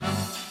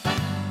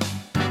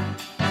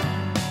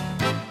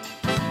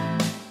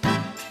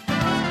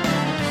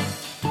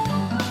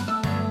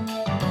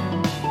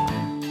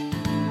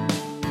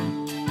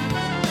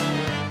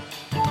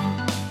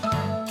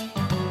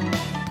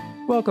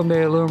Welcome to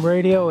Illume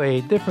Radio,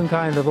 a different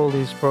kind of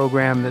oldies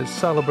program that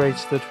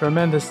celebrates the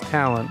tremendous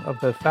talent of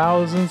the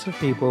thousands of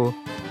people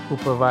who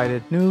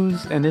provided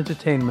news and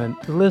entertainment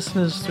to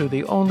listeners through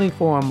the only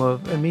form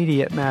of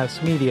immediate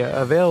mass media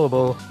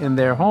available in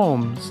their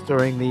homes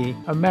during the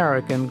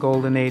American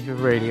Golden Age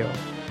of radio,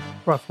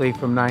 roughly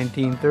from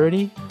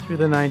 1930 through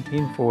the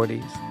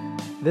 1940s.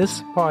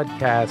 This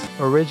podcast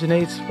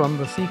originates from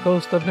the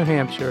seacoast of New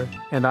Hampshire,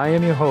 and I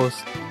am your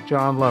host,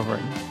 John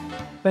Lovering,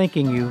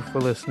 thanking you for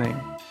listening.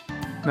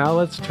 Now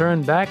let's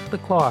turn back the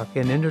clock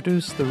and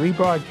introduce the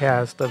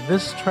rebroadcast of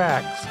this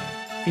track's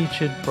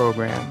featured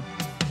program.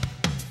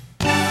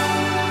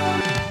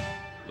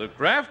 The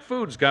Kraft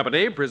Foods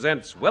Company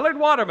presents Willard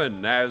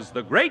Waterman as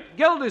the Great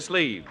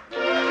Gildersleeve.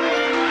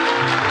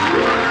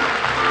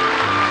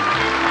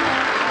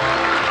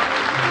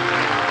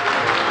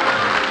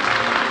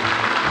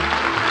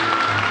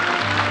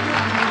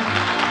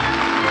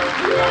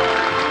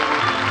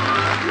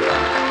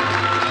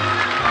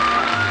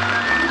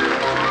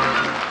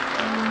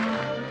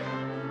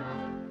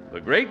 The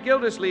Great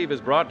Gildersleeve is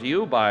brought to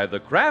you by the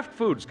Kraft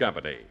Foods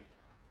Company.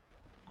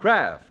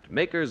 Kraft,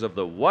 makers of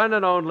the one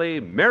and only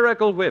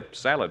Miracle Whip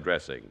salad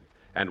dressing.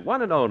 And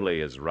one and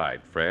only is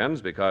right,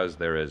 friends, because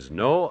there is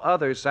no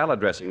other salad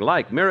dressing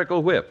like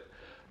Miracle Whip.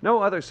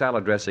 No other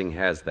salad dressing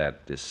has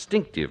that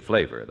distinctive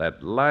flavor,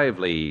 that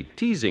lively,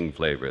 teasing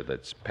flavor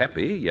that's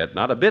peppy, yet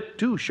not a bit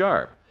too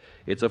sharp.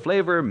 It's a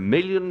flavor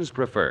millions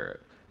prefer.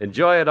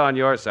 Enjoy it on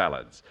your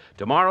salads.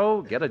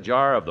 Tomorrow, get a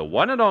jar of the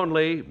one and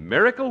only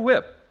Miracle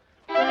Whip.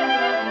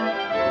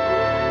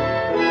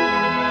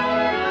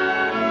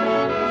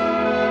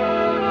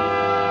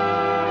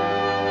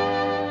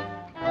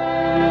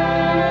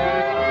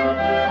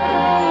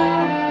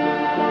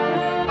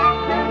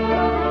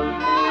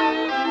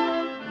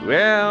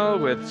 Well,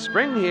 with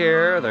spring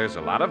here, there's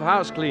a lot of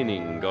house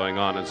cleaning going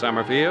on in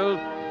Summerfield.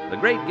 The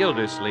Great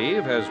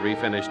Gildersleeve has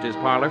refinished his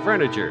parlor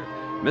furniture.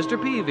 Mr.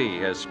 Peavy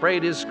has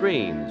sprayed his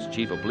screens.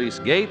 Chief of Police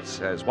Gates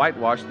has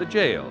whitewashed the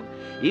jail.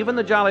 Even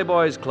the Jolly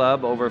Boys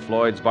Club over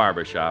Floyd's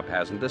barber shop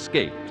hasn't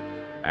escaped.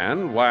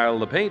 And while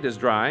the paint is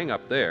drying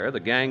up there, the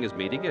gang is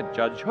meeting at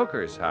Judge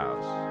Hooker's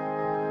house.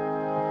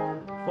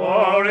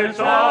 For it's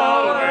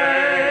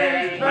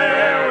always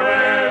fair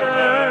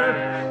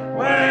weather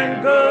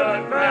when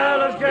good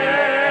fellas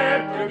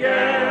get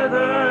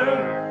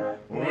together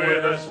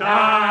with a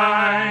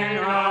stein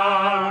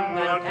on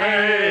the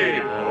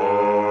table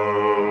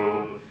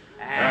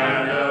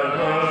and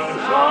a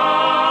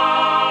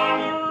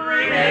song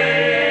ringing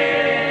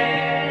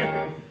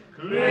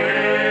clear.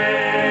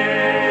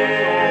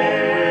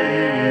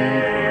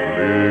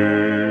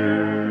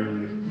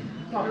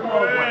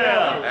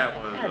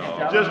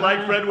 Just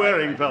like Fred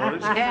Waring,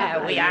 fellas.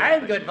 Yeah, we are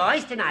in good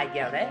voice tonight,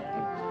 Gildy.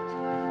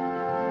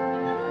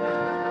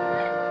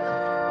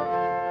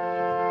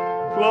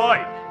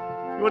 Floyd,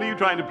 what are you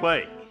trying to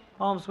play?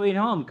 Home Sweet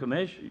Home,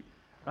 Commish.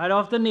 Right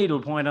off the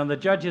needlepoint on the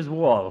judge's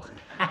wall.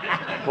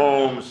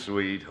 Home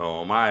Sweet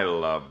Home. I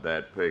love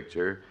that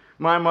picture.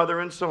 My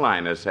mother in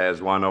Salinas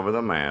has one over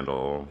the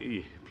mantel.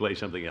 Play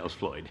something else,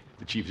 Floyd.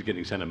 The chief's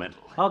getting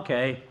sentimental.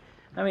 Okay,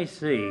 let me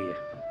see.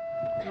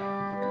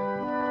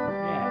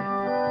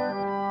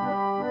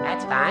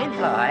 That's fine,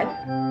 Floyd.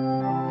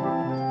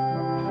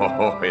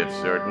 Oh, it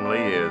certainly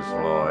is,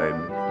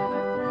 Floyd.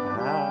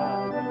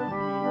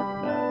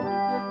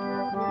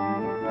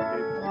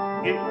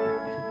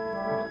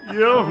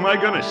 Oh, my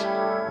goodness.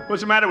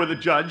 What's the matter with the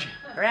judge?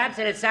 Perhaps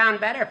it'd sound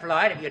better,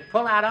 Floyd, if you'd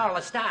pull out all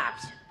the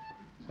stops.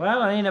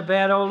 Well, it ain't a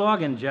bad old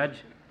organ, Judge.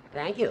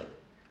 Thank you.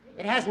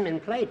 It hasn't been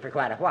played for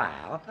quite a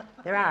while.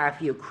 There are a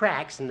few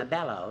cracks in the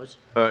bellows.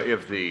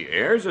 If the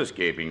air's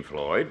escaping,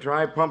 Floyd,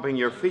 try pumping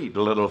your feet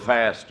a little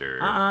faster.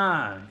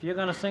 If you're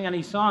gonna sing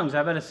any songs,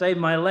 I better save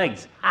my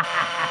legs.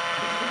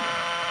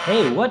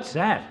 Hey, what's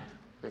that?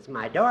 It's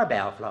my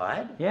doorbell,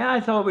 Floyd. Yeah, I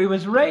thought we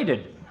was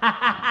raided.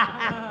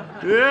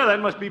 Yeah, that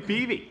must be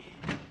Peavy.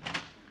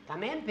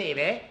 Come in,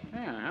 Peavy.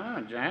 Yeah,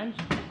 hello, Judge.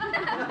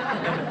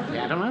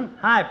 Gentlemen.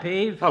 Hi,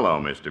 Peave.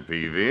 Hello, Mr.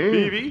 Peavy.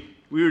 Peavy,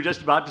 we were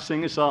just about to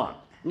sing a song.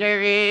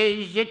 There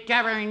is a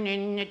tavern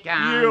in the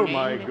town. Oh,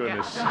 my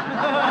goodness.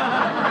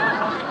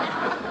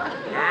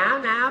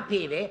 Now,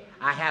 Peavy,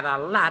 I have a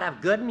lot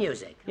of good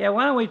music. Yeah,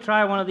 why don't we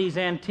try one of these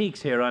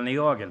antiques here on the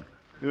organ?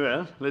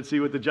 Well, let's see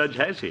what the judge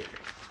has here.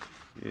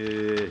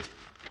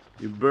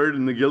 Your Bird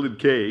in the Gilded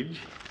Cage,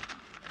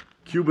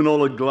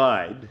 Cubanola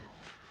Glide,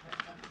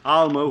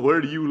 Alma, Where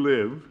Do You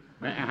Live?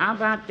 How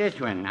about this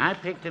one? I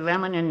picked a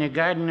lemon in the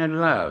Garden of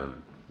Love.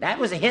 That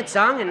was a hit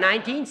song in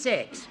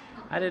 1906.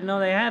 I didn't know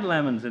they had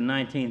lemons in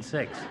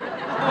 1906.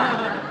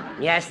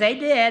 Yes, they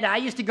did. I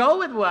used to go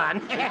with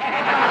one.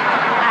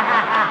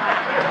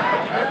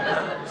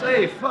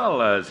 Say,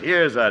 fellas,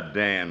 here's a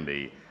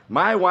dandy.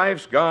 My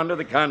Wife's Gone to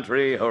the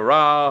Country,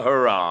 Hurrah,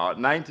 Hurrah,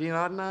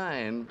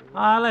 1909.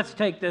 Let's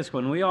take this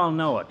one. We all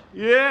know it.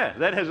 Yeah,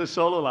 that has a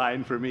solo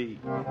line for me.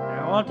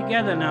 All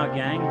together now,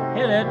 gang.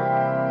 Hit it.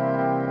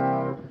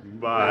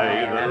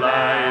 By the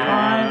light.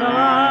 By the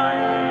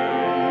light.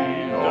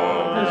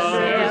 The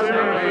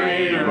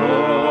silvery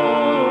moon.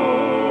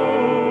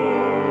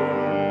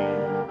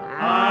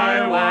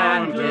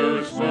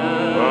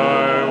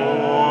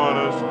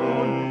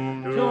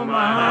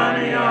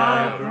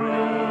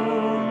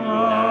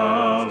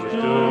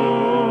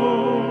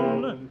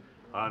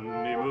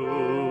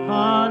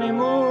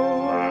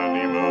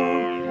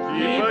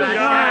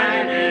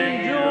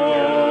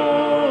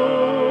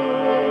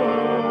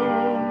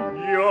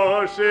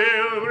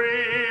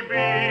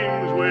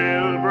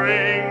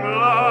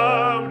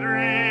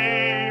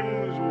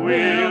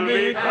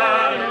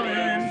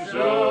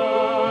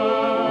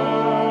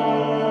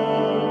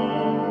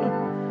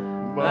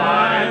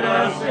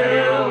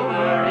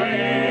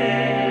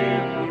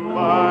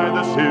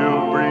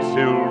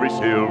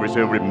 silvery,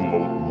 silvery, mo,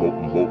 mo,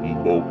 mo,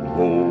 mo,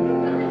 mo.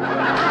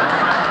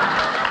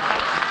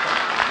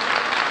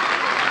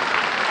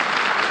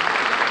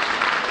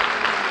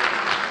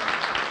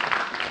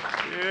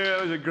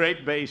 It was a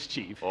great bass,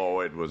 Chief.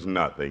 Oh, it was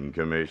nothing,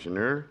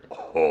 Commissioner.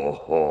 Ho,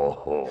 ho,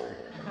 ho.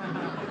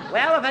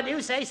 Well, if I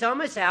do say so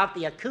myself,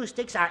 the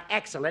acoustics are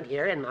excellent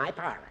here in my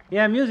parlor.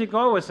 Yeah, music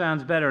always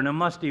sounds better in a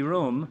musty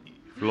room.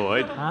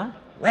 Floyd? Huh?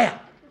 Well,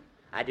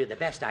 I do the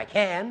best I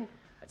can,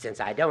 but since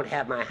I don't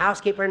have my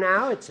housekeeper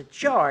now, it's a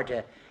chore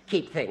to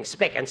keep things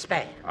spick and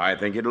span. I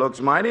think it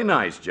looks mighty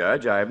nice,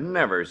 Judge. I've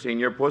never seen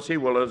your pussy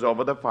willows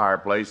over the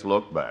fireplace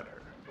look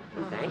better.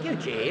 Thank you,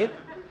 Chief.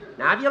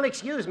 Now, if you'll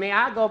excuse me,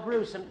 I'll go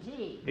brew some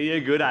tea. Yeah,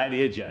 good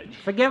idea, Judge.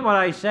 Forget what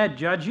I said,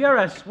 Judge. You're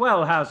a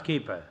swell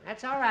housekeeper.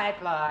 That's all right,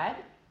 Floyd.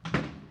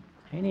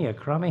 Ain't he a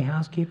crummy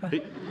housekeeper?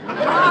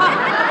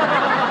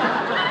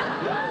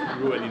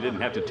 Well, you didn't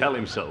have to tell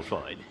him so,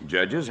 Floyd.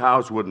 Judge's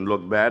house wouldn't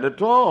look bad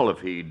at all if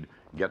he'd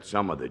get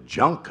some of the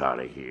junk out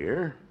of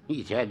here.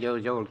 He's had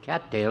those old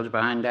cattails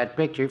behind that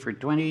picture for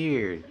 20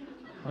 years.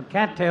 Well,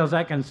 cattails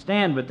I can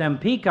stand, but them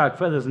peacock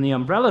feathers in the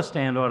umbrella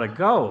stand ought to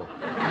go.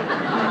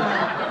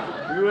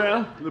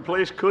 Well, the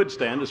place could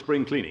stand a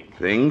spring cleaning.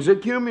 Things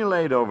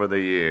accumulate over the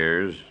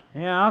years.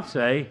 Yeah, I'll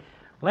say.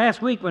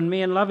 Last week when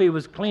me and Lovey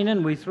was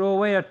cleaning, we threw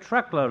away a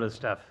truckload of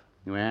stuff.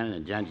 Well,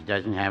 the judge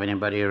doesn't have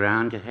anybody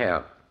around to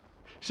help.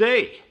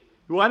 Say,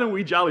 why don't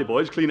we Jolly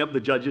Boys clean up the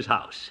judge's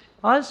house?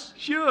 Us?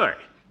 Sure.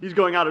 He's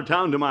going out of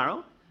town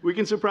tomorrow. We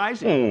can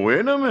surprise him. Oh,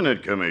 wait a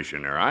minute,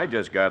 Commissioner. I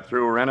just got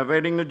through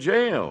renovating the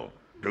jail.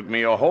 Took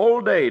me a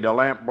whole day to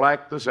lamp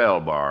black the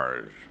cell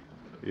bars.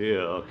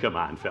 Yeah, come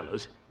on,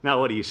 fellas. Now,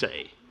 what do you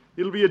say?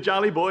 It'll be a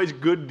Jolly Boy's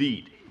good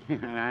deed.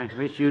 I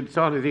wish you'd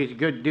thought of these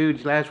good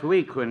dudes last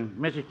week when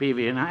Mrs.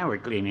 Peavy and I were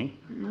cleaning.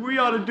 We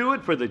ought to do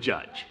it for the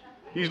judge.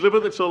 He's lived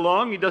with it so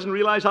long, he doesn't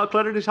realize how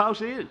cluttered his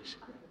house is.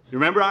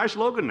 Remember our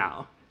slogan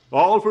now.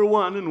 All for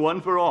one and one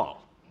for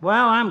all.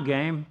 Well, I'm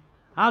game.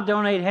 I'll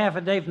donate half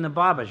a day from the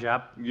barber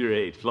shop.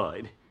 Great,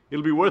 Floyd.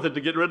 It'll be worth it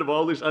to get rid of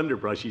all this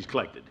underbrush he's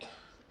collected.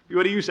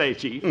 What do you say,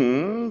 Chief?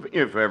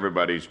 If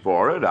everybody's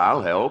for it,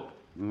 I'll help.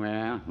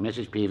 Well,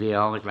 Mrs. Peavy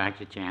always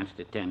likes a chance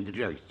to tend the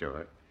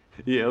drugstore.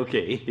 Yeah,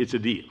 okay, it's a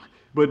deal.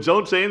 But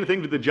don't say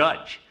anything to the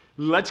judge.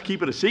 Let's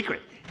keep it a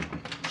secret.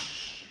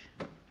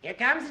 Here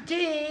comes the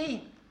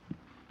tea.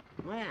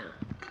 Well,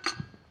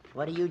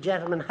 what are you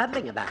gentlemen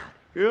huddling about?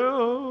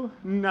 Oh,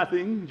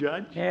 nothing,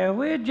 Judge. Yeah,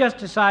 we're just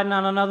deciding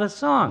on another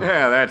song.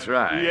 Yeah, that's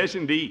right. Yes,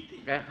 indeed.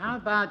 How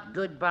about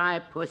Goodbye,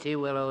 Pussy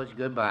Willows,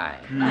 Goodbye?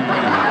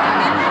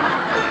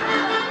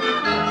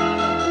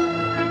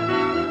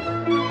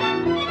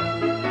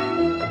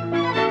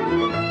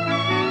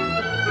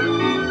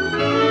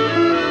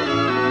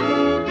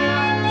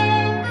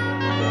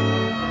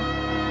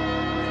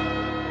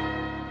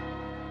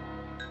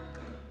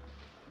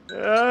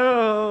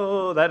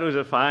 Oh, that was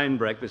a fine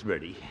breakfast,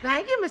 Bertie.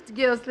 Thank you, Mr.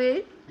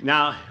 Gildersleeve.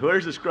 Now,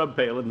 where's the scrub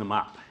pail and the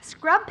mop?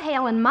 Scrub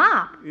pail and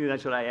mop. Yeah,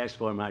 that's what I asked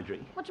for,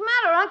 Marjorie. What's the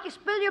matter, Unc? You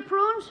spill your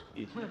prunes?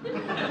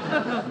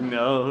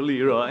 No,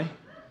 Leroy.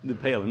 The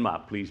pail and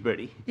mop, please,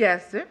 Bertie.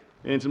 Yes, sir.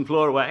 And some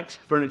floor wax,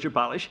 furniture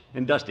polish,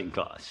 and dusting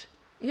cloths.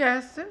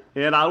 Yes, sir.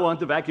 And I'll want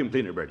the vacuum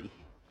cleaner, Bertie.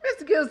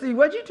 Mr. Gildersleeve,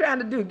 what you trying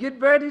to do? Get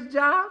Bertie's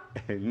job?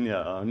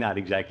 No, not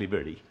exactly,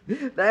 Bertie.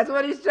 That's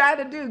what he's trying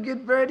to do,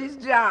 get Bertie's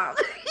job.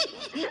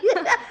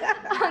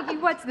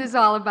 Unky, what's this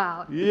all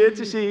about?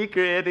 It's a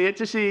secret, it's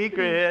a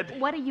secret.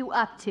 What are you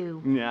up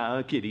to?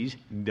 Now, kiddies,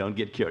 don't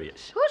get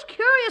curious. Who's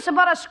curious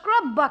about a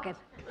scrub bucket?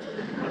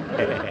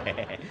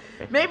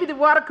 Maybe the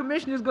water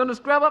commissioner's going to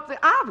scrub up the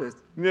office.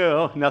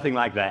 No, nothing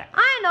like that.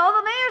 I know,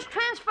 the mayor's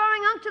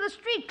transferring Unc to the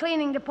street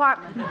cleaning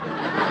department.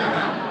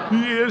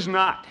 He is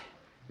not.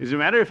 As a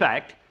matter of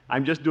fact,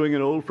 I'm just doing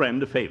an old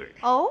friend a favor.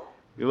 Oh?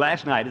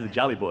 Last night at the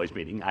Jolly Boys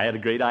meeting, I had a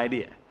great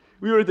idea.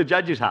 We were at the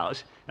judge's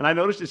house, and I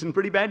noticed it's in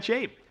pretty bad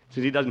shape,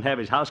 since he doesn't have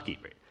his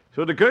housekeeper.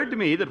 So it occurred to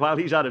me that while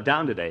he's out of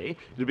town today,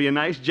 it'd be a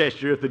nice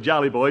gesture if the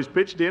Jolly Boys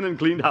pitched in and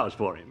cleaned house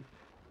for him.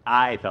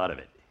 I thought of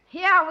it.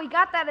 Yeah, we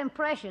got that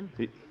impression.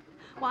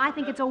 Well, I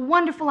think it's a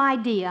wonderful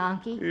idea,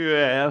 Unky.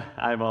 Well,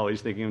 I'm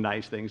always thinking of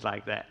nice things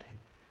like that.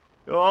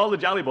 All the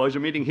Jolly Boys are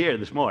meeting here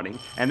this morning,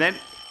 and then,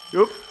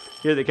 oop,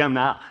 here they come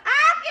now.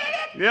 I'll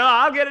get it! Yeah,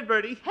 I'll get it,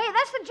 Bertie. Hey,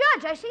 that's the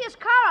judge. I see his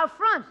car out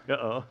front.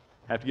 Uh-oh,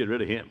 have to get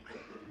rid of him.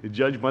 The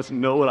judge mustn't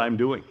know what I'm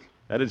doing.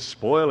 That'd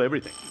spoil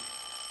everything.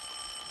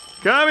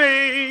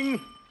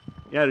 Coming!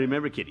 Yeah,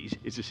 remember, kiddies,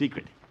 it's a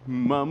secret.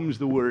 Mum's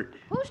the word.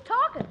 Who's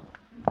talking?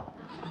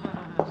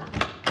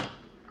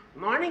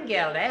 Morning,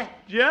 Gilda.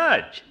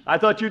 Judge, I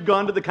thought you'd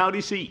gone to the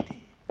county seat.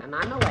 I'm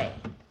on my way.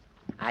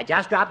 I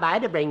just dropped by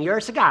to bring your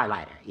cigar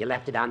lighter. You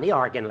left it on the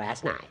organ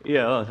last night.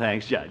 Yeah, oh,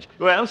 thanks, Judge.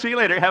 Well, see you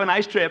later. Have a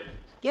nice trip.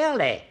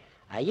 Gilda,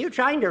 are you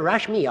trying to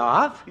rush me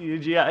off?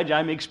 Judge,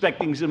 I'm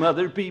expecting some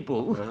other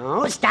people.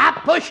 Oh,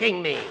 stop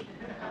pushing me.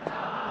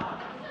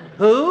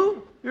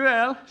 Who?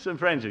 Well, some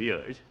friends of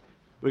yours.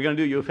 We're going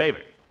to do you a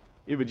favor.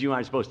 But you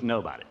aren't supposed to know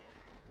about it.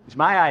 It's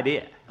my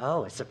idea.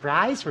 Oh, a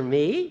surprise for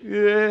me?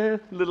 Yeah,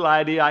 little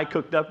idea I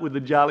cooked up with the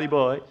Jolly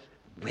Boys.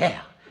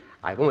 Well,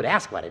 I won't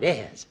ask what it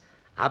is.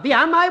 I'll be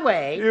on my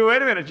way.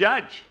 Wait a minute,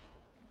 Judge.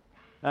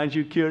 Aren't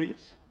you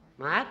curious?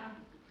 What?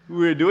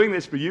 We're doing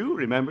this for you,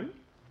 remember?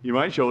 You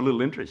might show a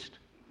little interest.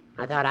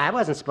 I thought I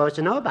wasn't supposed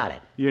to know about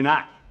it. You're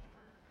not.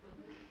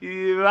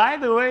 By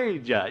the way,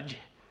 Judge,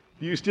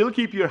 do you still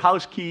keep your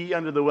house key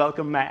under the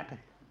welcome mat?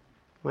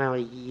 Well,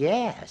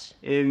 yes.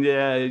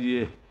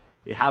 And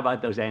how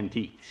about those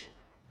antiques?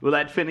 Will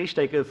that finish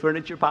take a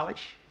furniture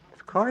polish?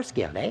 Of course,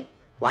 Gildy.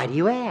 Why do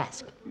you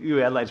ask?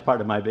 Well, that's part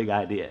of my big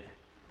idea.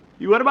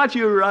 What about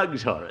your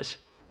rugs, Horace?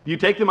 Do you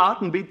take them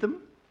out and beat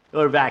them?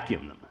 Or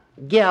vacuum them?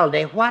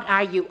 Gildy, what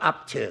are you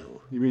up to?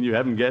 You mean you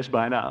haven't guessed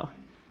by now?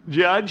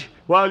 Judge,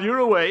 while you're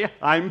away,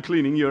 I'm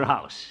cleaning your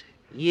house.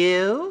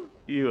 You?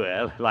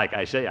 Well, like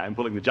I say, I'm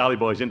pulling the Jolly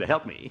Boys in to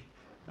help me.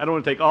 I don't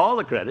want to take all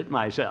the credit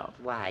myself.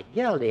 Why,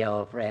 Gildy,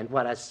 old friend,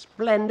 what a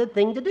splendid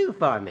thing to do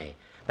for me.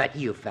 But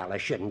you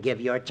fellas shouldn't give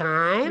your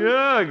time.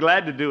 Oh,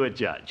 glad to do it,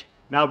 Judge.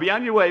 Now be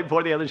on your way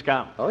before the others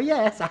come. Oh,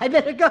 yes, I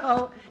better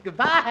go.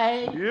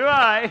 Goodbye.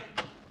 Goodbye.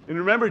 And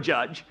remember,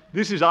 Judge,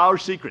 this is our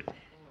secret.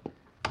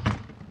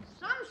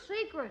 Some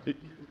secret.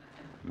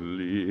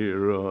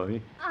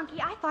 Leroy. Unky,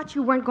 I thought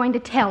you weren't going to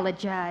tell the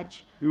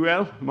judge.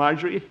 Well,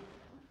 Marjorie,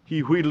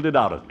 he wheedled it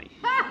out of me.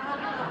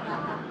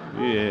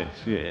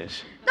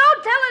 Yes.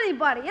 Don't tell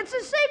anybody. It's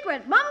a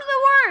secret. Mum's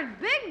the word.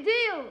 Big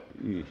deal.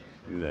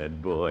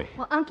 That boy.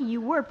 Well, Unky,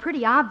 you were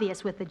pretty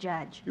obvious with the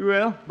judge.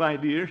 Well, my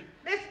dear.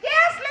 Miss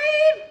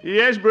Gildersleeve!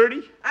 Yes,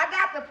 Bertie? I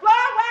got the floor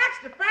wax,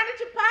 the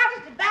furniture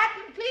polish, the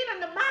vacuum cleaner,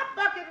 and the mop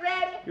bucket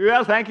ready.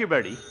 Well, thank you,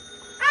 Bertie.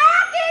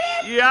 I'll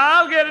get it! Yeah,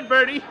 I'll get it,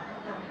 Bertie.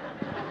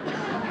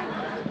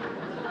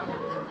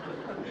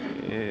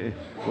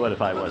 What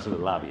if I wasn't a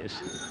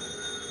lobbyist?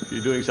 If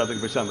you're doing something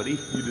for somebody,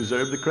 you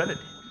deserve the credit.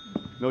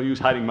 No use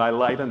hiding my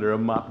light under a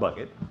mop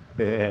bucket.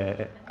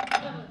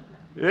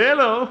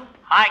 Hello.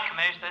 Hi,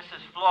 Commish. This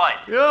is Floyd.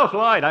 Oh,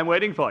 Floyd, I'm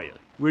waiting for you.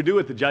 We're due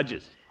at the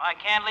judge's. I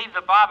can't leave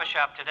the barber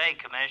shop today,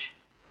 Commish.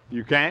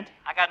 You can't?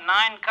 I got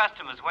 9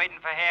 customers waiting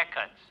for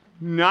haircuts.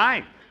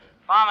 9?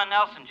 Farmer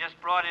Nelson just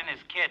brought in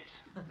his kids.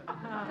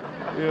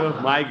 Oh,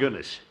 my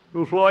goodness.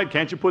 Well, Floyd,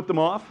 can't you put them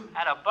off?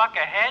 At $1 a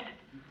head?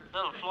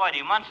 Little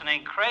Floydie Munson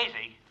ain't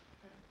crazy.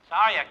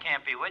 Sorry I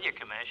can't be with you,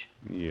 Commish.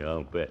 Yeah,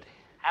 I'll bet.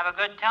 Have a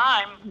good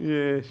time.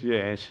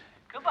 Yes.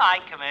 Goodbye,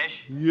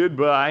 Commish.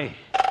 Goodbye.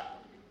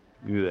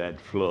 Look at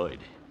that Floyd.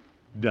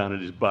 Down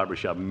at his barber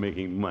shop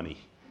making money.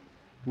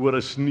 What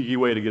a sneaky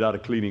way to get out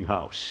of cleaning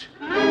house.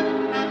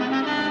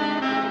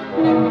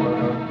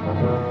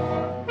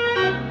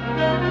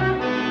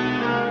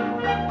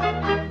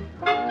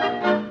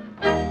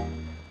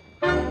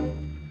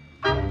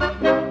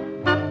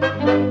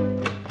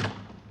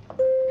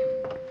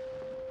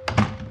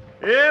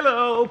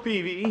 Hello,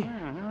 Peavy.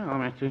 Hello,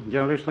 Mr.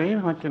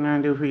 Gildersleeve. What can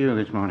I do for you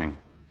this morning?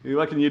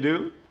 What can you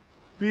do?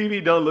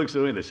 Peavy, don't look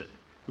so innocent.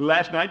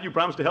 Last night you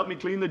promised to help me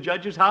clean the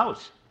judge's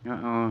house.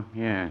 Oh,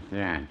 yes,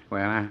 that.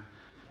 Well,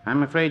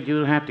 I'm afraid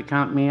you'll have to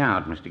count me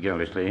out, Mr.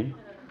 Gildersleeve.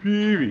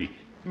 Peavy,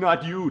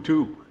 not you,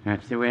 too.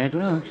 That's the way it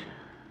looks.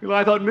 Well,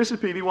 I thought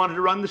Mrs. Peavy wanted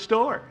to run the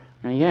store.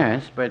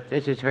 Yes, but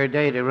this is her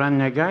day to run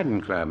the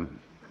garden club.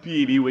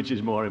 Peavy, which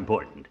is more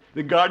important,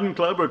 the garden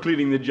club or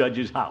cleaning the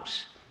judge's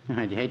house?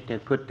 I'd hate to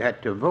put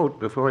that to vote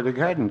before the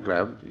garden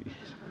club.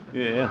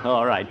 Yeah,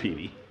 all right,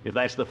 Peavy, if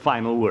that's the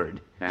final word.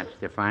 That's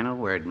the final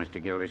word,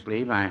 Mr.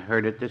 Gildersleeve. I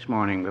heard it this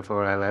morning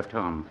before I left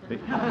home.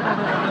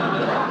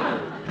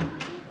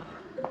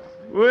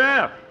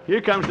 Well,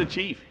 here comes the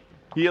chief.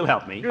 He'll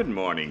help me. Good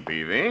morning,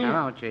 Peavy.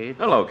 Hello, Chief.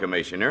 Hello,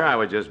 Commissioner. I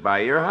was just by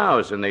your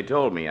house, and they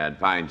told me I'd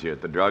find you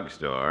at the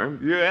drugstore.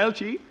 Well,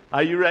 Chief,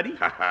 are you ready?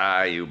 Ha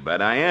ha, you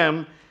bet I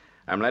am.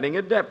 I'm letting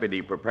a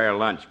deputy prepare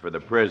lunch for the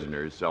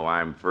prisoners, so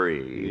I'm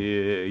free.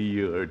 Yeah,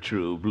 you're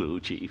true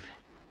blue, Chief.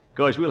 Of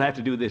course, we'll have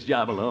to do this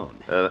job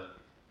alone.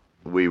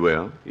 We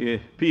will? Yeah,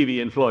 Peavy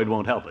and Floyd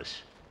won't help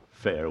us.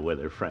 Fair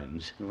weather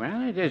friends.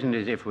 Well, it isn't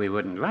as if we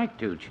wouldn't like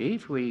to,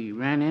 Chief. We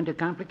ran into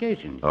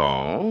complications.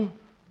 Oh?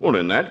 Well,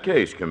 in that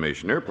case,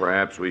 Commissioner,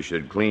 perhaps we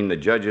should clean the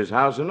judge's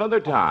house another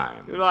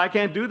time. Well, I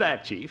can't do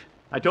that, Chief.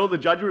 I told the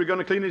judge we were going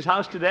to clean his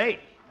house today.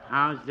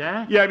 How's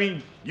that? Yeah, I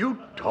mean... You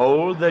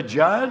told the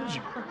judge?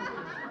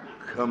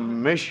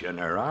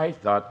 Commissioner, I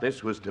thought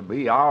this was to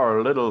be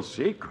our little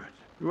secret.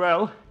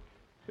 Well,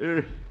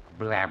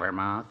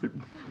 Blabbermouth.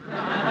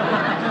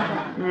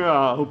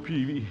 Oh,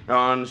 Peavy.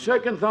 On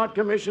second thought,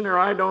 Commissioner,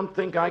 I don't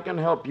think I can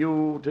help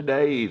you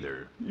today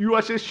either.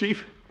 What's this,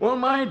 Chief? Well,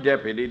 my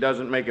deputy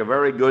doesn't make a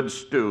very good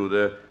stew.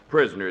 The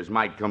prisoners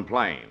might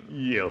complain.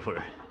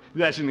 Yelfer.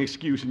 That's an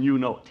excuse, and you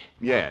know it.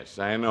 Yes,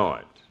 I know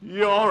it.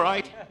 You all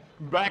right?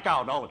 Back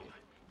out, all of you.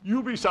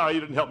 You'll be sorry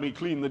you didn't help me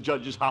clean the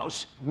judge's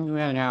house.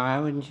 Well, now, I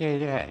wouldn't say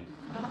that.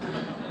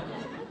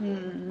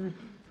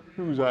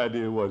 Whose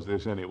idea was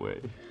this, anyway?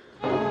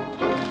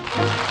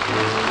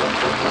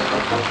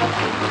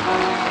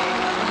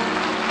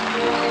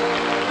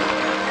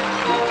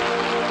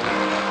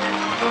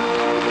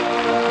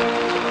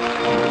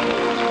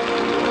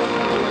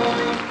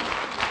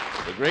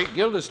 The great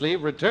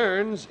Gildersleeve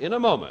returns in a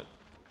moment.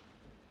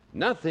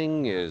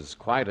 Nothing is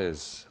quite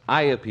as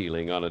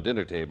eye-appealing on a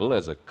dinner table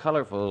as a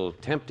colorful,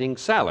 tempting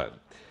salad.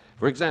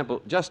 For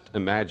example, just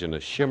imagine a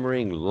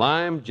shimmering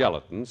lime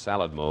gelatin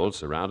salad mold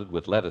surrounded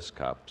with lettuce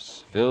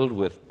cups, filled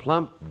with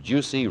plump,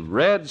 juicy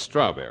red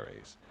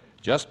strawberries.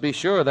 Just be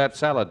sure that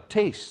salad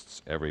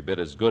tastes every bit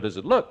as good as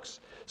it looks.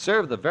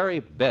 Serve the very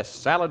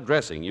best salad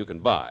dressing you can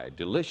buy,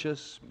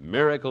 delicious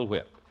Miracle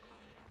Whip.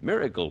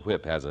 Miracle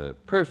Whip has a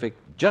perfect,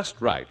 just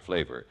right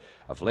flavor,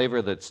 a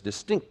flavor that's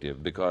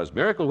distinctive because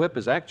Miracle Whip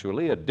is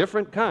actually a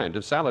different kind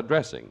of salad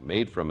dressing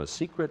made from a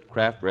secret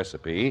Kraft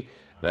recipe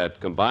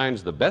that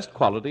combines the best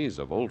qualities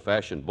of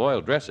old-fashioned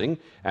boiled dressing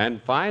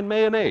and fine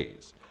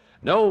mayonnaise.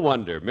 No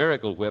wonder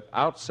Miracle Whip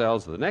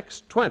outsells the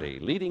next 20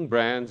 leading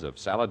brands of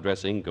salad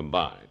dressing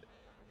combined.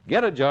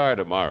 Get a jar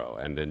tomorrow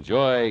and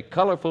enjoy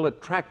colorful,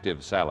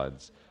 attractive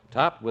salads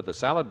topped with the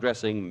salad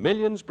dressing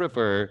millions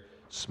prefer,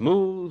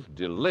 smooth,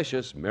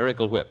 delicious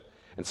Miracle Whip.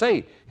 And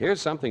say, here's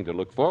something to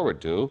look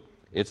forward to.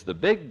 It's the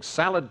big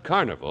salad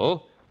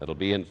carnival that'll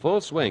be in full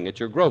swing at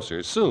your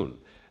grocer's soon.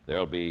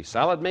 There'll be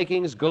salad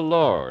makings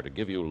galore to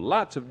give you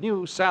lots of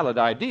new salad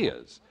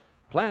ideas.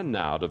 Plan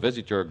now to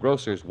visit your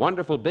grocer's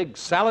wonderful big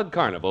salad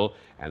carnival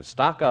and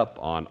stock up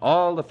on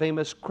all the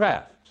famous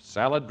Kraft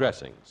salad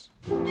dressings.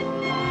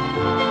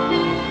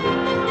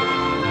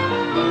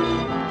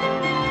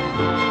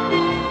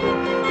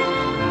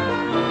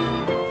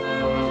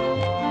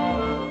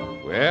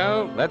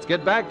 Well, let's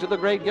get back to the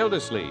great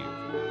Gildersleeve.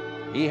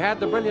 He had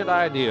the brilliant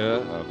idea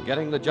of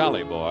getting the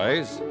Jolly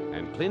Boys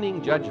and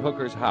cleaning Judge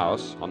Hooker's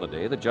house on the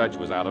day the judge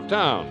was out of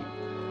town.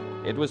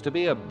 It was to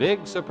be a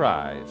big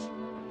surprise.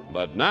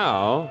 But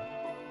now,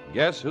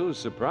 guess who's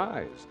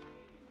surprised?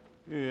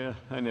 Yeah,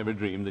 I never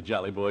dreamed the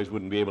Jolly Boys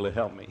wouldn't be able to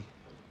help me.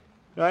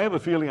 I have a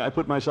feeling I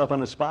put myself on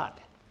the spot.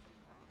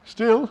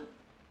 Still,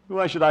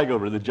 why should I go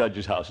over to the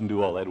judge's house and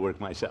do all that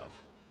work myself?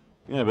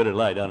 I better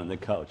lie down on the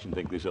couch and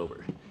think this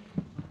over.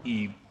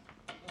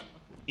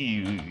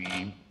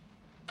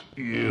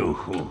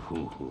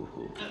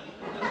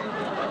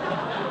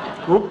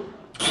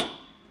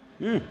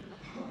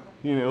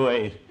 You know,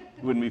 it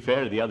wouldn't be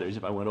fair to the others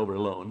if I went over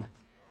alone.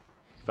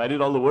 If I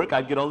did all the work,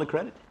 I'd get all the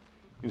credit.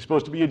 It's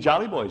supposed to be a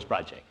Jolly Boys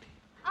project.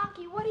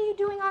 Unky, what are you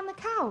doing on the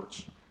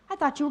couch? I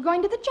thought you were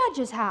going to the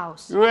judge's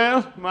house.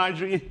 Well,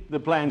 Marjorie, the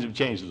plans have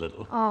changed a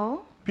little.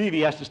 Oh?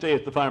 Peavy has to stay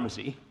at the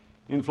pharmacy,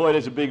 and Floyd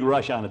has a big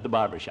rush on at the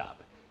barber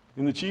shop.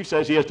 And the chief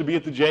says he has to be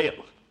at the jail.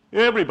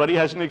 Everybody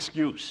has an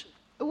excuse.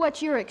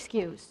 What's your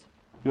excuse?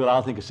 Well,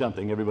 I'll think of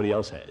something everybody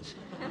else has.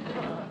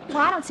 Well,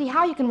 I don't see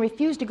how you can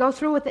refuse to go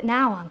through with it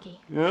now, Unky.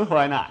 Well,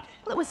 why not?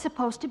 Well, it was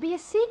supposed to be a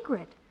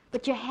secret,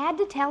 but you had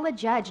to tell the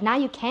judge. Now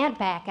you can't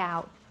back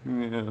out.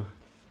 No,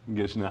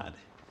 guess not.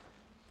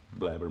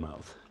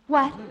 Blabbermouth.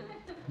 What?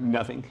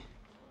 Nothing.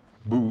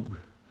 Boob.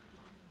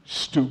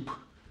 Stoop.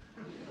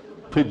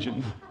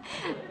 Pigeon.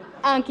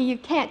 Unky, you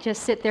can't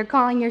just sit there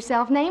calling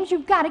yourself names.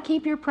 You've got to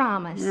keep your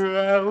promise.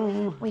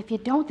 Well, Well, if you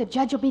don't, the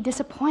judge will be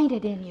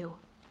disappointed in you.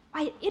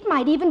 Why, it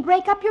might even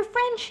break up your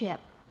friendship.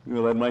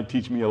 well, that might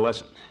teach me a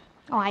lesson.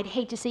 Oh, I'd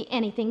hate to see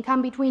anything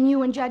come between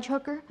you and Judge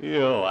Hooker.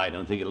 Oh, I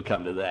don't think it'll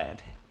come to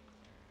that.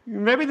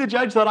 Maybe the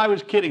judge thought I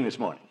was kidding this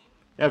morning.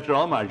 After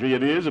all, Marjorie,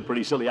 it is a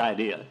pretty silly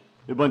idea.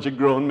 A bunch of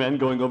grown men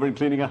going over and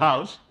cleaning a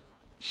house.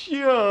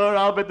 Sure,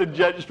 I'll bet the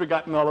judge has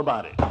forgotten all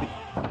about it.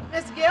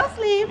 Mr.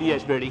 Gildersleeve,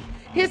 Yes, Bertie.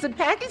 here's a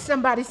package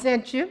somebody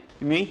sent you.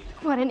 Me?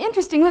 What an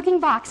interesting-looking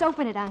box.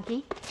 Open it,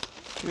 Unky.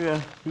 Yeah,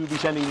 who'll be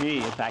sending me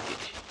a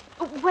package?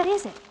 What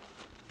is it?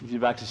 It's a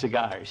box of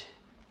cigars.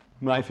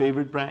 My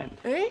favorite brand.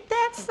 Ain't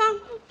that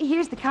something?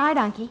 Here's the card,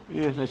 Unky.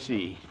 Yes, let's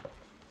see.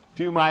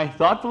 To my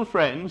thoughtful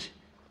friends,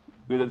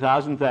 with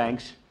 1,000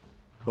 thanks,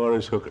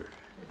 Horace Hooker.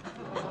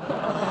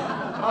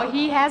 Oh,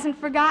 he hasn't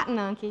forgotten,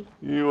 Unky.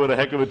 You, what a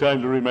heck of a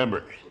time to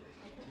remember.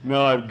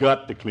 Now I've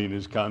got to clean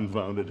his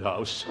confounded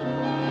house.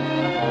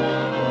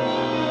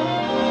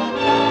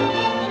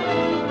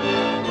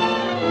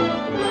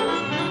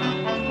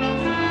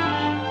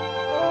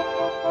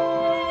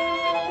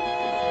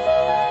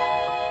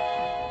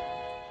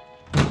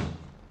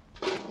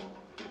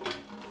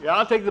 Yeah,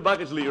 I'll take the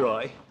buckets,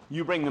 Leroy.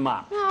 You bring the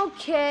mop.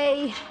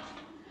 Okay.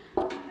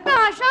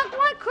 Gosh, Uncle,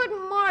 why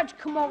couldn't Marge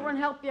come over and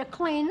help you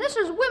clean? This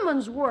is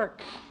women's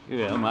work.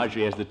 Well,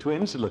 Marjorie has the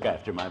twins to look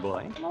after, my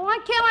boy. Well, why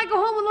can't I go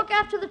home and look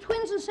after the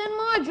twins and send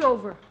Marge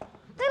over?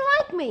 They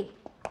like me.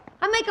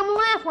 I make them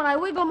laugh when I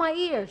wiggle my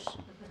ears.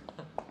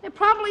 They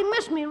probably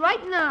miss me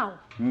right now.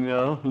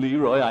 No,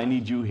 Leroy, I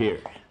need you here.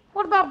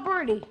 What about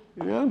Bertie?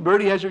 Yeah,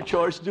 Bertie has her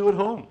chores to do at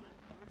home.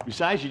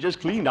 Besides, she just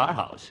cleaned our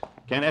house.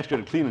 Can't ask her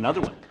to clean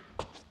another one.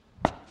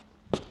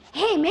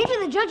 Hey, maybe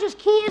the judge's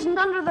key isn't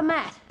under the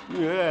mat.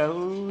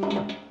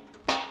 Well,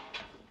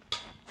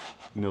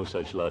 no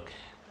such luck.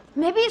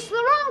 Maybe it's the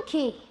wrong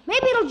key.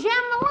 Maybe it'll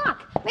jam the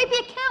lock. Maybe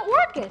it can't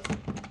work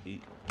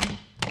it.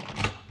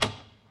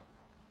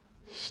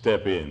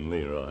 Step in,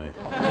 Leroy.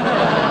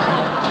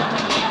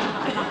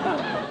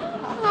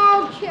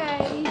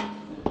 Okay.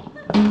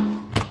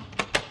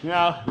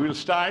 Now, we'll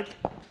start.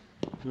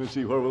 Let's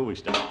see, where will we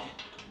start?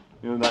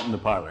 Not in the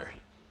parlor.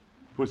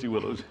 Pussy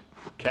willows,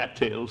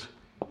 cattails,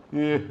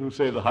 Yeah, we'll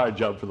save the hard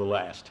job for the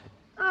last.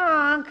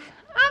 Unc,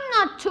 I'm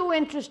not too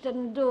interested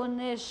in doing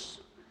this.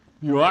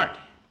 You aren't?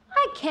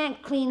 I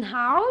can't clean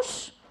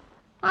house.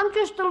 I'm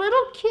just a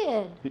little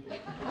kid.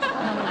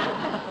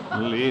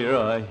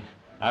 Leroy,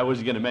 I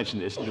wasn't going to mention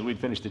this until we'd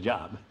finished the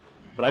job,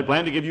 but I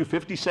plan to give you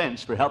 50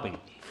 cents for helping.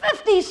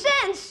 50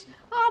 cents?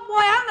 Oh,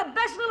 boy, I'm the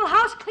best little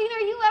house cleaner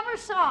you ever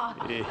saw.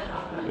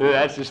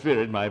 That's the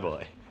spirit, my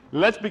boy.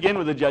 Let's begin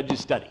with the judge's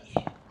study.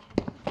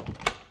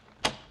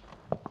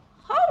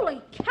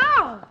 Holy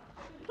cow!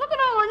 Look at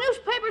all the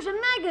newspapers and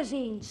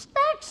magazines,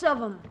 stacks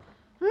of them.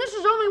 And this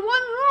is only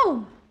one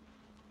room.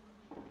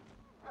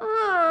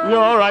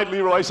 You're all right,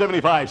 Leroy,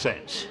 75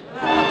 cents.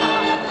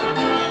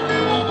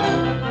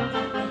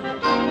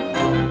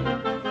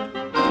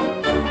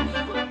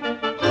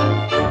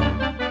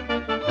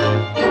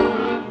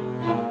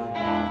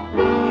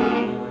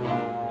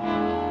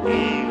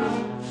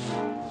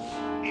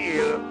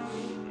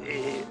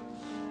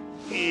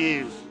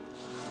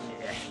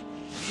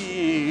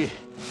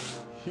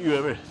 You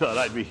ever thought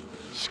I'd be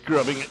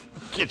scrubbing a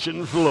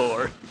kitchen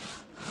floor?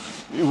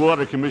 The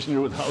water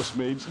commissioner with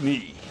housemaid's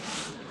knee.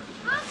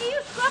 Unc, are you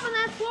scrubbing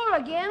that floor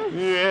again?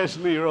 Yes,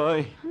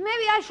 Leroy. Maybe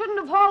I shouldn't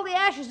have hauled the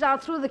ashes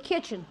out through the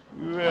kitchen.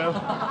 Well,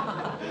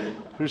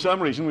 for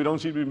some reason, we don't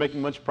seem to be making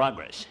much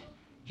progress.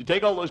 Did you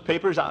take all those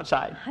papers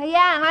outside?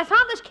 Yeah, and I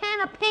found this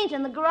can of paint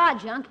in the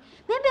garage, Unc.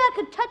 Maybe I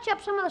could touch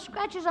up some of the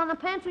scratches on the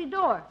pantry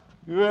door.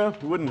 Well,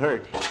 it wouldn't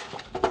hurt.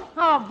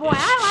 Oh, boy,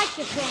 I like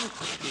your paint.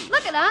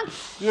 Look at Unc.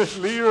 Yes,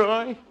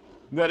 Leroy.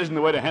 That isn't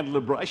the way to handle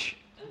a brush.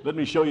 Let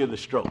me show you the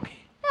stroke.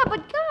 Yeah,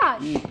 but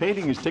gosh.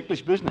 Painting is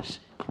ticklish business.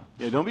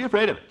 Yeah, don't be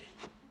afraid of it.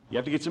 You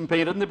have to get some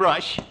paint on the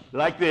brush,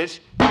 like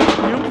this.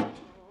 Yeah,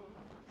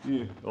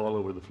 all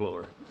over the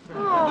floor.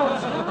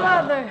 Oh,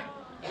 brother.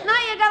 Now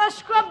you gotta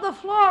scrub the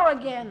floor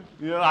again.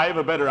 Yeah, I have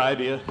a better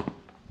idea.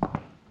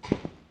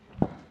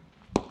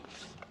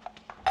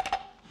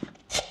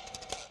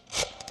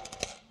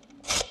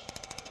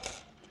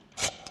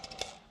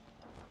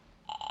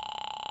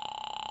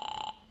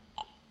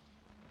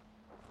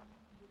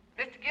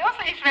 Mr.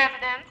 Gildersleeve's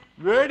residence.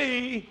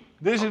 Bertie,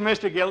 this is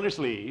Mr.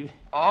 Gildersleeve.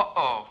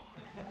 Uh-oh.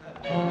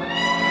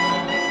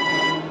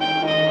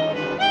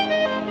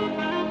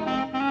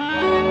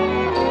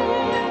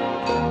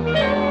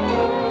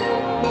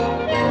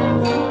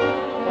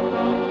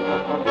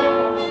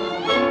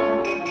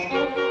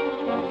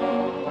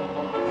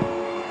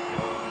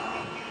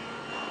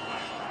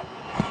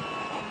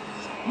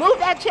 Move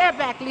that chair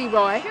back,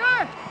 Leroy.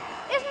 Sure.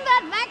 Isn't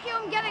that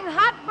vacuum getting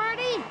hot,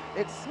 Bertie?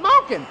 It's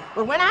smoking,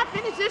 but when I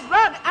finish this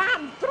rug,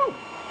 I'm through.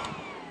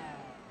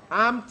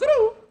 I'm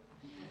through.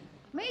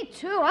 Me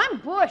too. I'm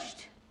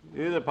bushed.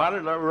 Yeah, the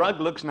powdered rug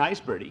looks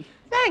nice, Bertie.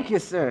 Thank you,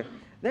 sir.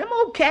 Them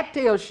old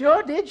cattails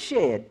sure did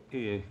shed.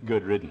 Yeah,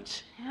 good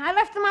riddance. I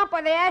left them out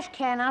by the ash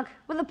can, Unc,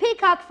 with the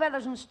peacock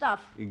feathers and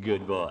stuff.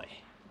 Good boy.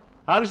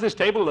 How does this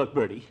table look,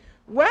 Bertie?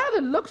 Well,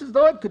 it looks as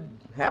though it could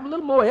have a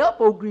little more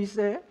elbow grease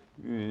there.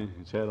 Yeah,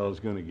 it's that all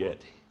it's going to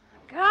get.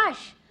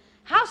 Gosh,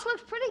 house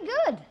looks pretty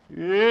good.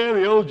 Yeah,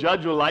 the old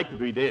judge will like what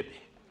we did.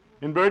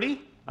 And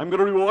Bertie, I'm going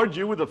to reward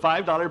you with a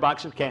 $5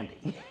 box of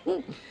candy.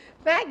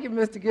 Thank you,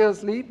 Mr.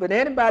 Gildersleeve, but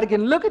anybody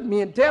can look at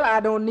me and tell I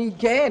don't need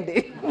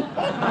candy.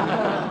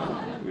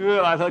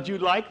 Well, I thought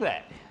you'd like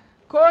that.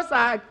 Of course,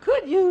 I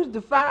could use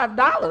the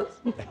 $5.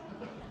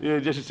 Yeah,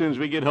 just as soon as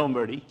we get home,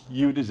 Bertie.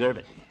 You deserve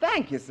it.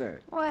 Thank you,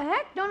 sir. Well,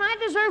 heck, don't I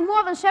deserve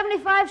more than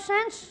 75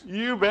 cents?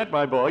 You bet,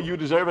 my boy. You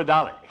deserve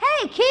 $1.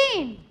 Hey,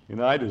 Keen!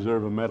 And I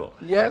deserve a medal.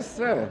 Yes,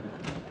 sir.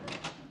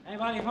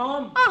 Anybody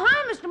home? Oh,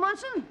 hi, Mr.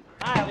 Munson.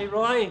 Hi,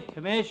 Leroy,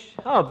 Commish.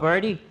 Oh,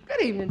 Bertie.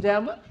 Good evening,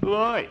 gentlemen.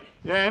 Lloyd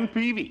and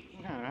Peavy.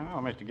 Oh,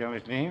 Mr.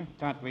 Gildersleeve.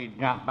 Thought we'd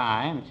drop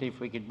by and see if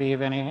we could be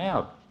of any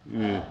help.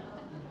 Yeah.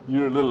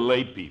 You're a little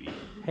late, Peavy.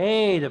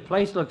 Hey, the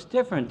place looks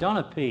different, don't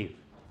it, Peeve?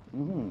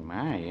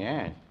 My,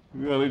 yes.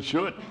 Well, it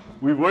should.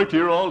 We've worked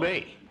here all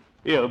day.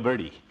 Here,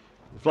 Bertie,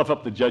 fluff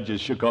up the judge's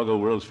Chicago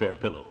World's Fair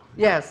pillow.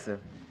 Yes, sir.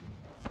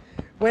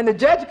 When the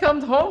judge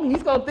comes home,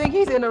 he's going to think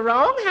he's in the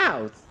wrong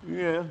house.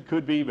 Yeah,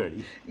 could be,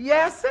 Bertie.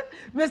 Yes, sir.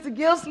 Mr.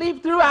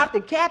 Gildersleeve threw out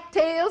the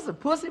cattails, the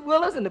pussy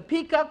willows, and the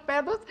peacock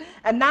feathers,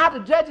 and now the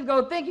judge is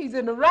going to think he's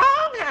in the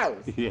wrong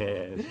house.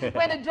 Yes.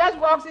 When the judge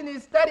walks in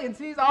his study and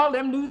sees all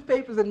them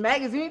newspapers and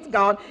magazines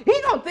gone,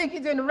 he's going to think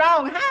he's in the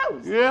wrong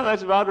house. Yeah,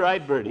 that's about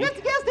right, Bertie.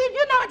 Mr. Gildersleeve,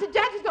 you know what the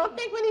judge is going to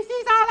think when he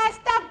sees all that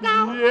stuff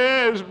gone?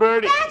 Yes,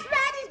 Bertie. That's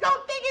right. He's going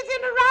to think he's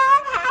in the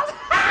wrong house.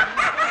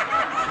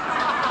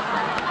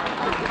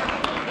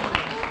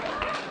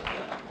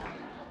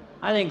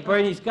 I think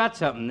Bertie's got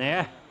something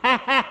there.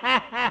 Well,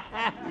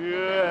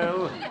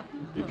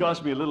 it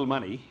cost me a little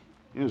money.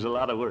 It was a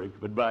lot of work,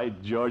 but by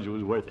George, it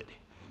was worth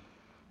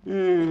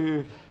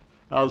it.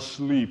 I'll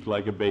sleep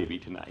like a baby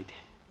tonight.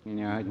 You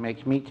know, it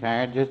makes me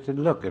tired just to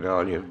look at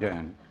all you've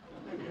done.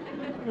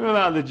 Well,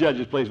 now, the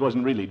judge's place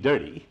wasn't really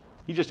dirty.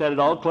 He just had it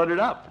all cluttered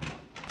up.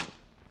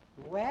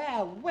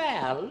 Well,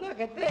 well, look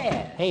at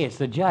this. Hey, it's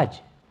the judge.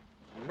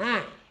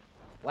 My,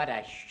 what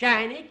a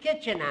shiny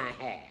kitchen I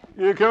have.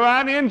 You come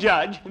on in,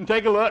 Judge, and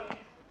take a look.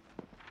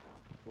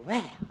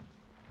 Well,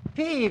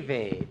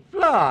 Peavy,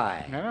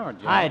 Floyd. Hello,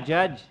 Judge. Hi,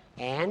 Judge.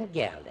 And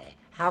Gildy.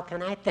 How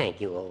can I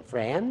thank you, old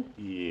friend?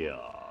 Yeah.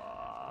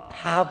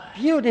 How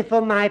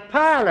beautiful my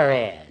parlor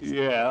is.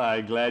 Yeah,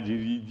 I'm glad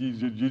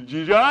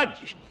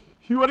Judge,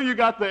 what do you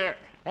got there?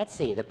 Let's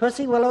see. The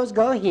pussy willows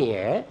go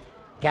here.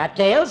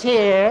 Cattails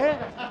here.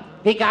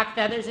 Peacock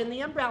feathers in the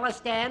umbrella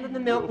stand and the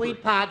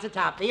milkweed pods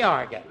atop the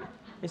organ.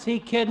 Is he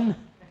kidding?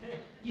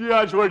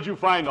 Judge, where'd you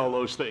find all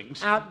those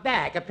things? Out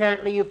back.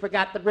 Apparently you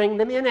forgot to bring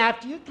them in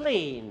after you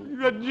cleaned.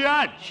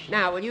 Judge!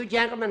 Now, will you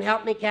gentlemen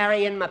help me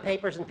carry in my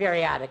papers and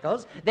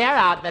periodicals? They're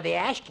out by the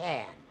ash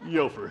can.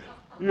 Yofer,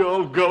 you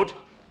old goat.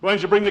 Why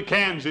don't you bring the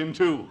cans in,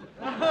 too?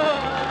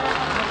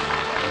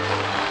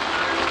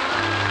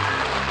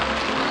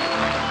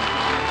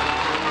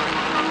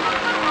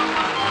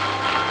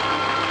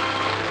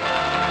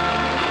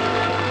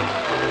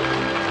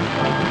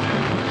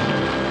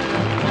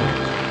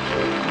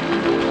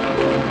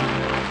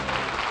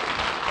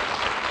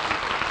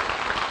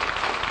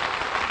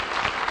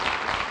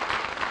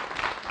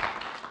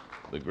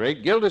 The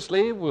great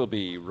Gildersleeve will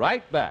be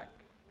right back.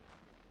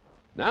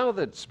 Now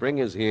that spring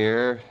is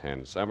here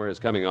and summer is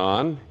coming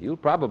on, you'll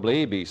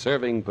probably be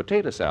serving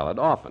potato salad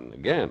often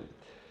again.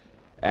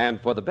 And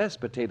for the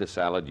best potato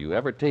salad you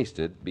ever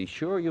tasted, be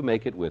sure you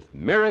make it with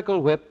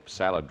Miracle Whip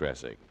salad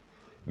dressing.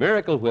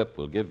 Miracle Whip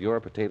will give your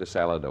potato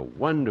salad a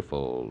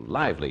wonderful,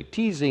 lively,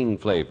 teasing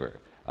flavor,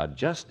 a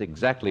just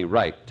exactly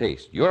right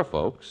taste your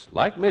folks,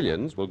 like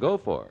millions, will go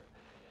for.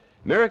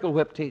 Miracle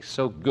Whip tastes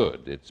so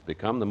good, it's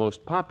become the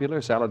most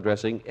popular salad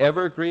dressing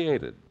ever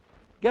created.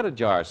 Get a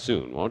jar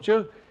soon, won't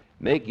you?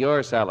 Make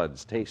your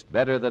salads taste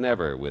better than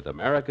ever with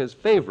America's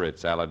favorite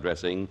salad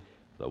dressing,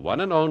 the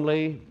one and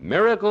only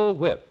Miracle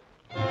Whip.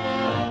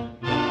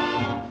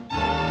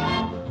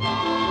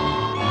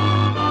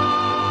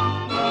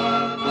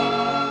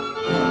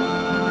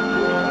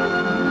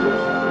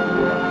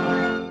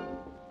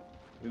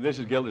 This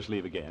is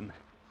Gildersleeve again.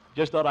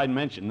 Just thought I'd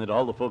mention that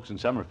all the folks in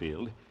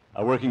Summerfield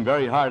are working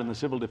very hard in the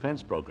civil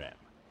defense program.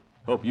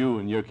 Hope you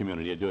and your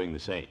community are doing the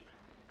same.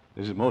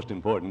 This is most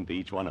important to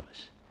each one of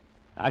us.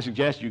 I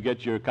suggest you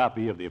get your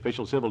copy of the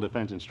official civil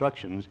defense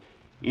instructions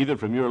either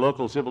from your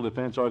local civil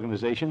defense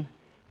organization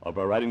or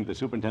by writing to the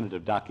superintendent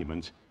of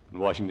documents in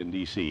Washington,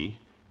 D.C.,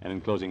 and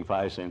enclosing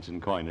 5 cents in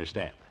coin or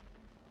stamp.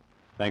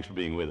 Thanks for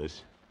being with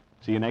us.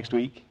 See you next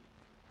week.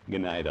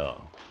 Good night,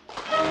 all.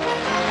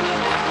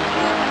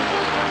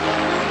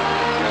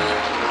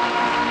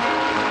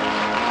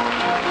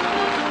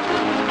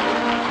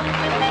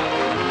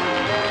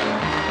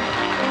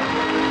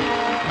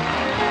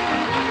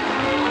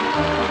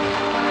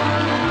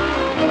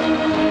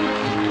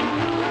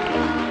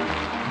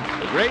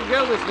 The Great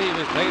Gildersleeve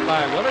is played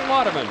by Willard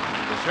Waterman.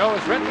 The show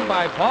is written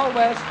by Paul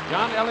West,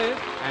 John Elliott,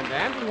 and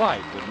Andy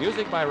White, with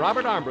music by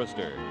Robert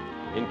Armbruster.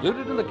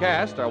 Included in the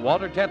cast are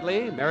Walter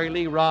Tetley, Mary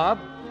Lee Robb,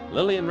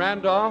 Lillian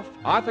Randolph,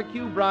 Arthur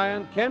Q.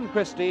 Bryan, Ken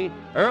Christie,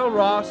 Earl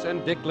Ross,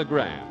 and Dick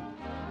LeGrand.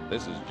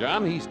 This is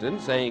John Heaston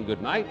saying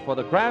goodnight for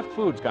the Kraft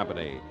Foods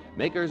Company,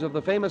 makers of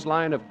the famous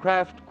line of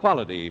Kraft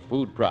quality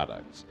food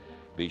products.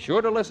 Be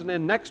sure to listen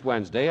in next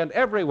Wednesday and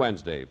every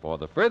Wednesday for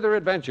the further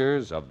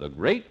adventures of the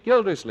Great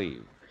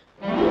Gildersleeve.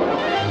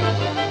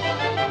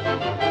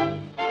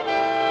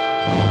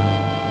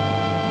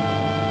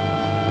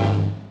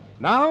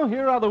 Now,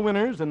 here are the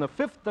winners in the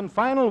 5th and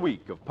final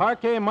week of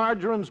Parquet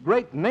Margarine's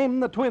great Name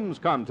the Twins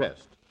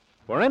contest.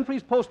 For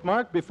entries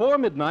postmarked before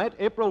midnight,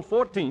 April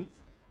 14th,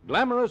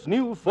 glamorous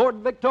new Ford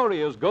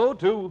Victorias go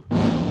to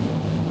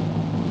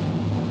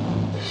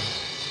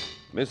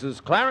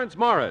Mrs. Clarence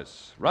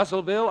Morris,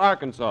 Russellville,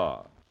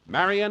 Arkansas.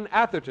 Marion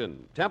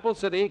Atherton, Temple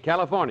City,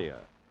 California.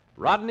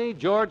 Rodney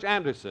George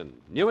Anderson,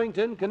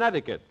 Newington,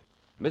 Connecticut.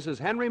 Mrs.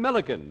 Henry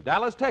Milliken,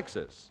 Dallas,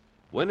 Texas.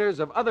 Winners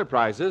of other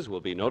prizes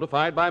will be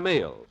notified by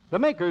mail. The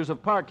makers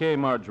of Parquet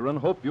Margarine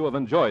hope you have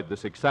enjoyed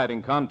this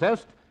exciting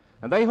contest,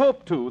 and they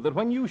hope, too, that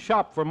when you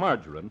shop for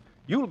margarine,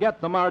 you'll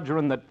get the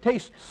margarine that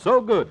tastes so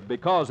good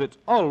because it's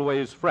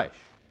always fresh.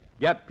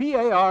 Get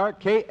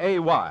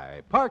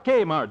P-A-R-K-A-Y,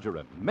 Parquet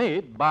Margarine,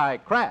 made by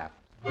Kraft.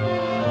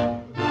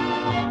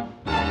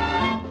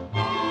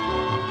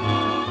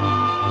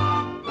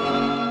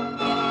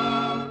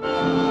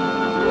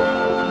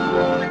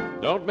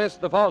 Don't miss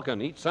The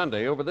Falcon each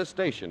Sunday over this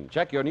station.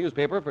 Check your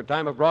newspaper for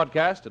time of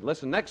broadcast and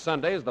listen next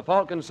Sunday as The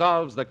Falcon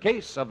solves the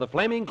case of the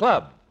Flaming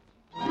Club.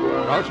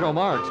 Groucho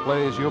Marx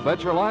plays You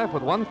Bet Your Life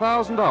with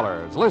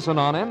 $1,000. Listen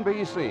on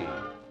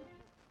NBC.